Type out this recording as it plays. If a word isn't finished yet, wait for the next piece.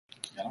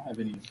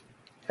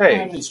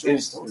Hey,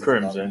 it's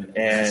Crimson,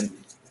 and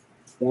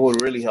what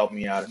would really help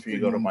me out if you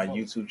go to my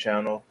YouTube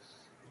channel,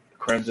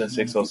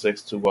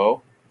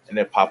 Crimson60620, and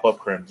then pop up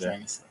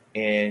Crimson,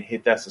 and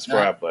hit that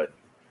subscribe button.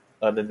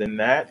 Other than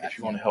that, if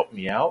you want to help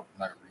me out,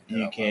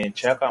 you can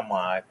check out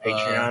my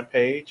Patreon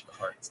page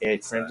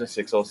at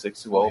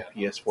Crimson60620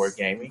 PS4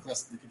 Gaming.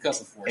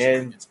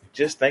 And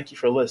just thank you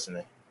for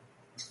listening.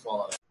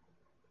 All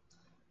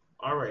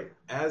right.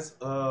 As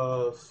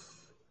of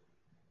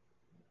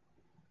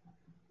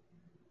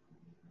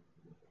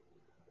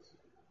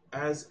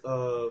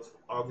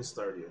August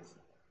 30th,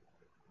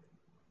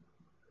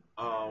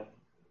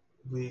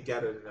 we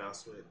got an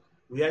announcement.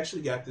 We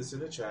actually got this in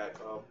the chat,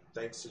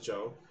 thanks to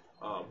Joe.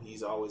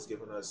 He's always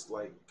giving us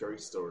like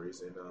great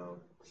stories, and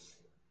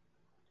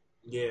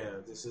yeah,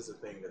 this is a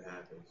thing that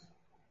happens.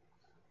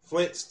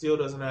 Flint still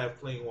doesn't have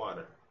clean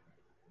water,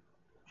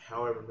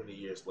 however many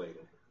years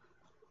later.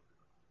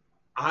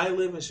 I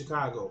live in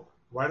Chicago,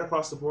 right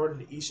across the border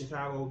in East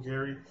Chicago,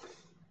 Gary,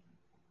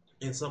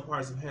 in some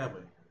parts of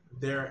Hammond.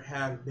 There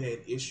have been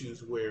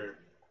issues where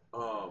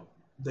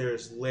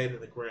there's lead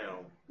in the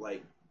ground,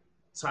 like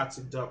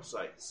toxic dump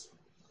sites.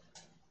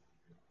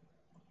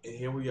 And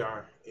here we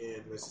are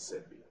in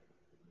Mississippi.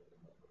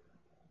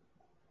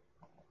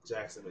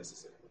 Jackson,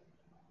 Mississippi.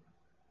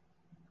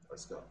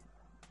 Let's go.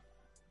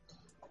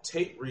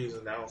 Tate Reeves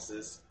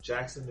announces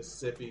Jackson,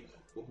 Mississippi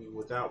will be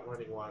without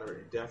running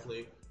water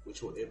indefinitely,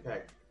 which will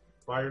impact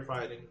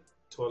firefighting,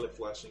 toilet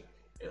flushing,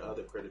 and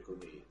other critical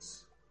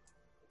needs.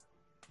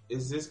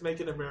 Is this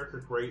making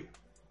America great?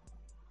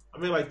 I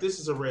mean, like, this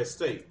is a red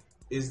state.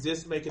 Is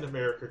this making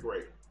America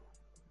great?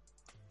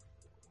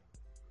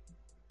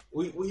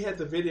 We had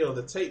the video of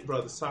the Tate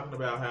brothers talking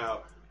about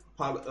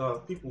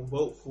how people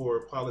vote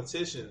for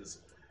politicians,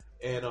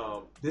 and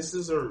this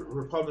is a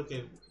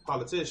Republican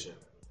politician.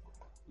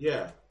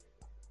 Yeah.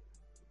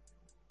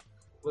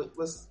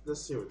 Let's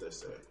see what they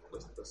say.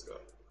 Let's go.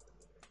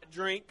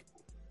 Drink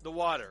the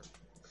water.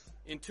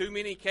 In too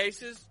many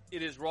cases,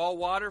 it is raw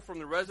water from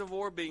the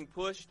reservoir being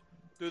pushed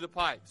through the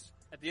pipes.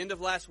 At the end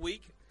of last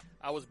week,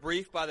 I was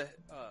briefed by the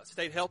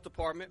State Health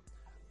Department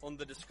on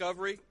the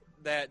discovery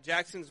that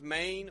Jackson's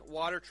main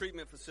water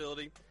treatment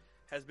facility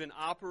has been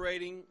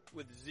operating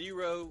with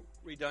zero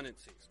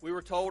redundancies. We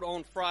were told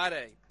on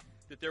Friday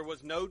that there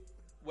was no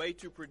way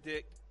to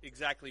predict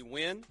exactly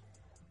when,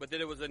 but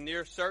that it was a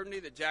near certainty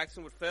that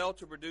Jackson would fail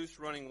to produce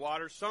running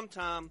water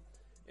sometime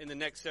in the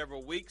next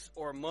several weeks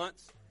or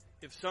months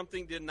if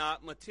something did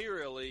not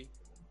materially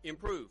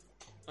improve.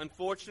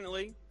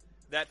 Unfortunately,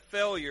 that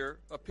failure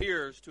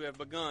appears to have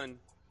begun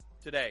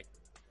today.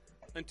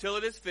 Until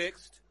it is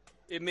fixed,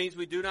 it means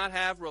we do not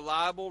have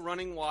reliable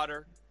running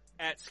water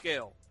at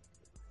scale.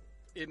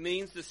 It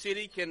means the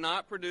city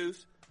cannot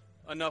produce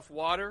enough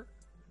water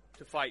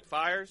to fight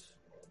fires,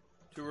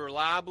 to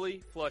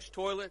reliably flush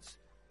toilets,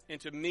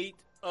 and to meet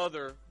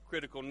other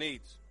critical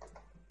needs.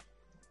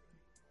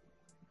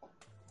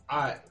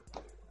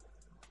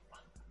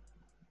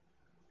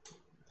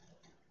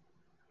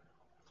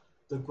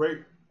 The great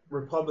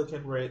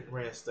Republican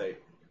ran state.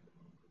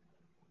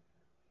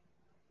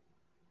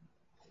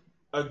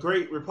 A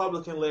great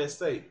Republican-led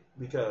state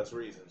because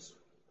reasons.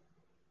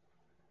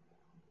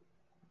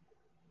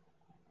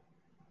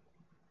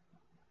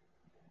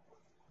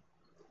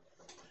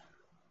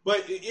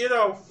 But you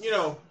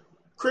know,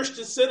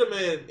 Christian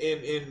sentiment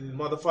in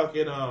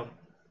motherfucking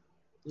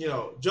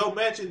Joe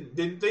Manchin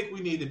didn't think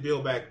we needed to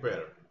build back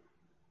better.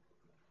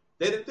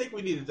 They didn't think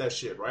we needed that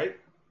shit, right?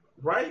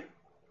 Right?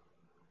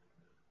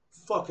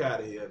 Fuck out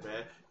of here,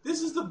 man.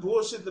 This is the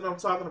bullshit that I'm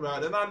talking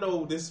about, and I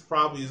know this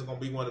probably is gonna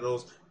be one of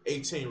those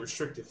 18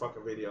 restricted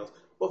fucking videos.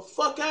 But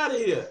fuck out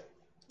of here.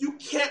 You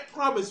can't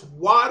promise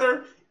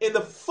water in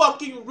the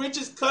fucking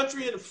richest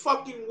country in the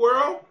fucking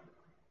world?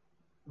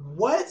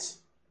 What?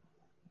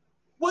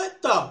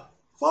 What the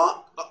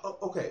fuck?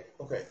 Okay.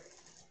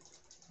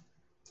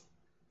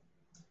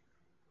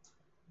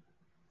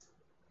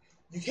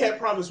 You can't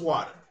promise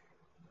water.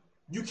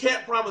 You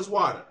can't promise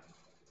water.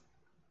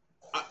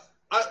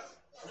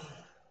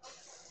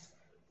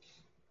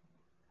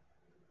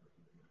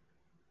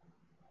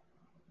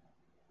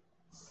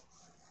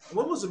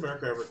 When was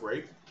America ever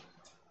great?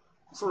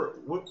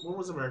 When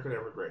was America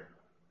ever great?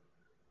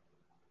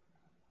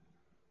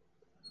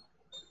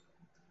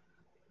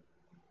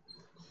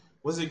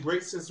 Was it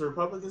great since the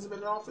Republicans have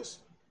been in office?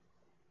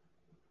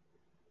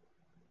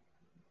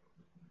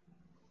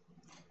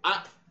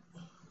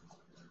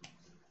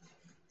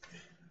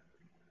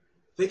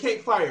 They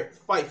can't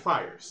fight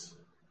fires.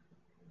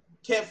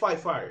 Can't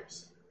fight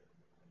fires.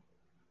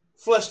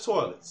 Flush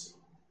toilets.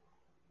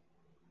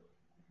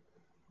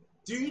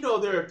 Do you know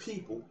there are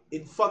people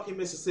in fucking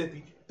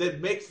Mississippi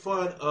that make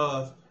fun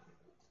of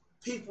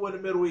people in the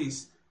Middle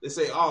East? They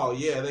say, oh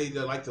yeah, they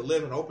like to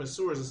live in open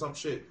sewers or some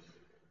shit.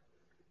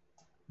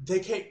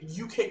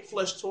 You can't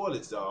flush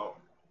toilets, dog.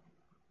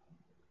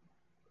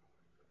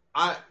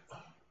 But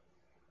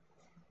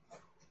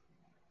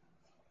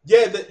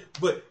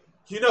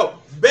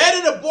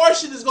banning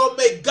abortion is gonna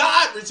make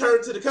God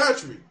return to the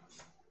country.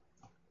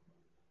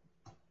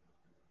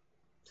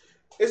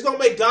 It's going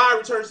to make God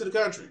return to the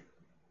country.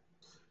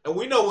 And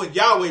we know when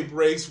Yahweh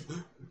breaks,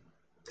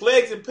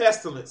 plagues and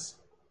pestilence.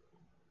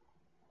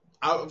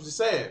 I'm just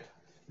saying.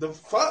 The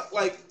fuck,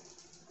 like,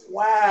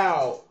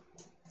 wow.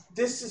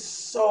 This is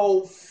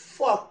so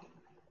fuck.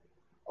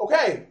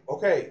 Okay.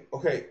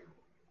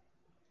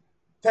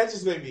 That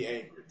just made me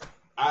angry.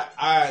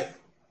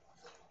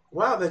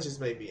 Wow, that just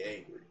made me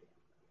angry.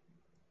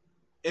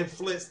 And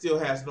Flint still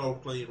has no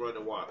clean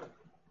running water.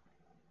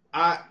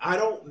 I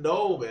don't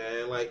know,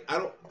 man. Like, I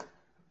don't.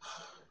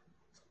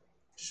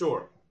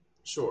 Sure.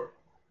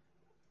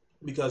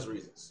 Because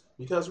reasons.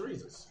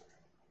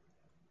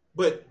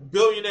 But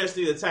billionaires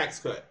need a tax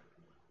cut.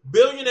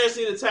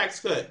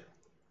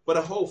 For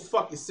the whole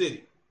fucking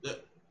city.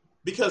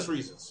 Because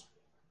reasons.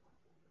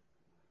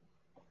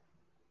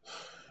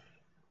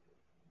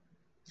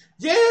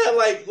 Yeah,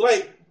 like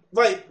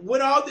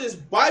with all this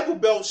Bible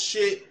Belt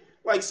shit,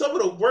 like some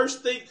of the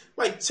worst things,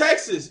 like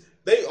Texas,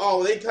 they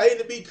claim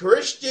to be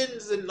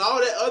Christians and all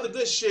that other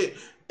good shit,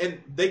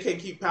 and they can't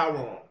keep power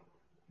on.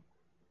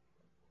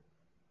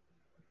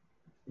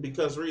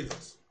 Because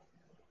reasons.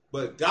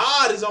 But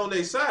God is on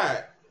their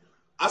side.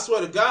 I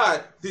swear to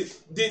God,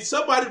 did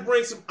somebody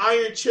bring some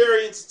iron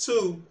chariots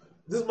to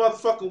this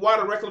motherfucking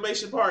water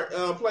reclamation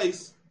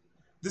place?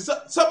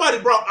 Somebody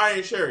brought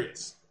iron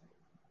chariots.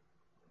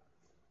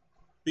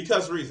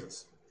 Because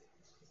reasons.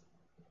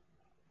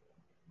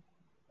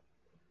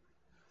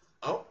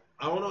 Oh,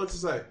 I don't know what to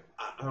say.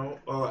 I don't.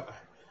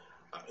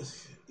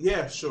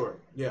 Yeah, sure.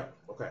 Yeah,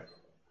 okay.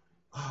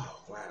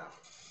 Oh, wow.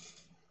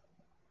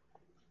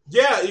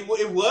 Yeah,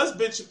 it was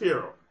Ben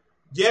Shapiro.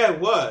 Yeah,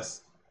 it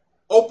was.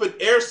 Open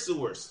air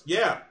sewers.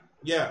 Yeah.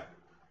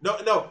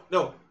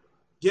 No.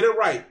 Get it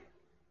right.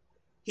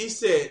 He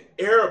said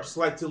Arabs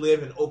like to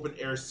live in open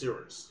air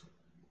sewers.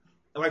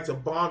 And like to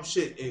bomb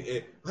shit.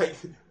 Like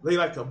they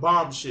like to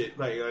bomb shit.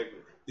 Like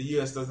the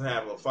U.S. doesn't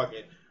have a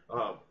fucking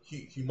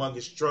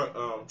humongous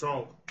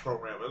drone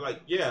program. And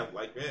like, yeah,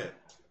 like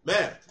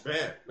man.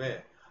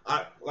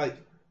 I like.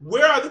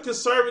 Where are the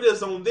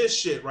conservatives on this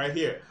shit right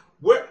here?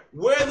 Where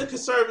are the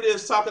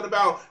conservatives talking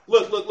about?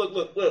 Look.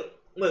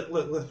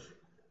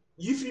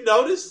 If you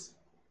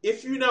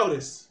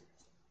notice,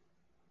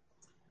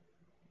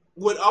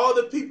 with all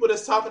the people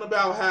that's talking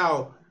about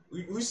how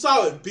we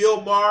saw it,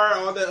 Bill Maher,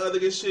 all that other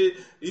good shit.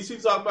 These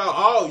people talking about,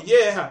 oh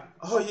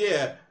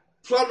yeah,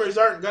 plumbers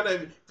aren't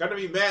gonna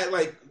be mad.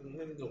 Like,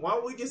 why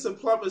don't we get some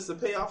plumbers to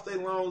pay off their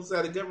loans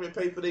that the government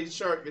pay for their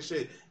shark and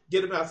shit?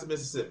 Get them out to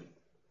Mississippi.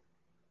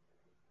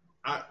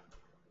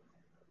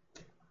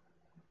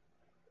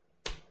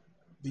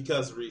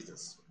 Because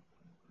reasons.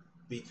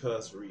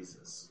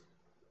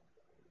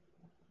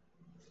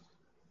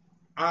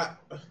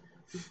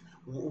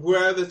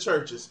 Where are the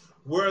churches?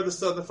 Where are the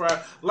Southern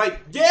Friars?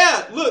 Like,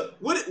 yeah, look,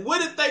 what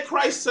did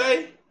Christ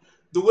say?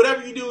 Do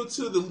whatever you do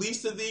to the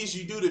least of these,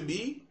 you do to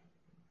me.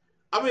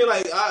 I mean,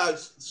 like,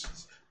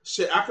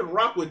 shit, I can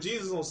rock with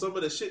Jesus on some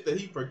of the shit that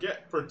he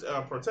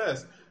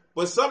protests,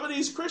 but some of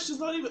these Christians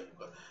don't even.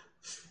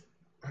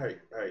 Hey,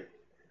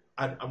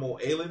 I'm gonna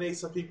alienate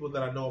some people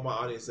that I know in my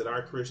audience that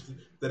are Christian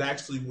that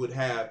actually would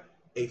have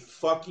a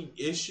fucking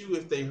issue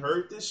if they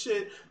heard this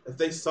shit, if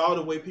they saw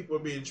the way people are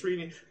being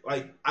treated.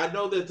 Like, I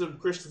know that the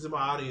Christians in my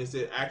audience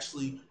that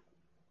actually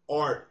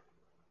are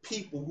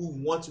people who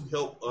want to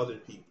help other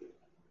people.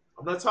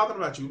 I'm not talking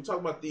about you. I'm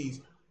talking about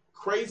these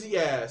crazy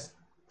ass,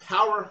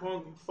 power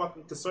hungry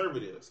fucking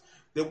conservatives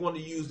that want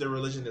to use their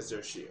religion as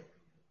their shield.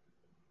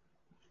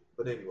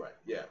 But anyway,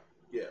 yeah.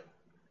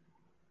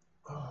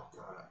 Oh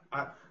God,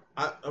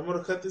 I'm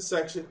gonna cut this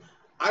section.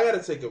 I gotta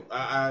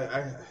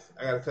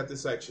cut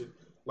this section.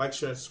 Like,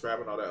 share, and subscribe,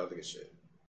 and all that other good shit.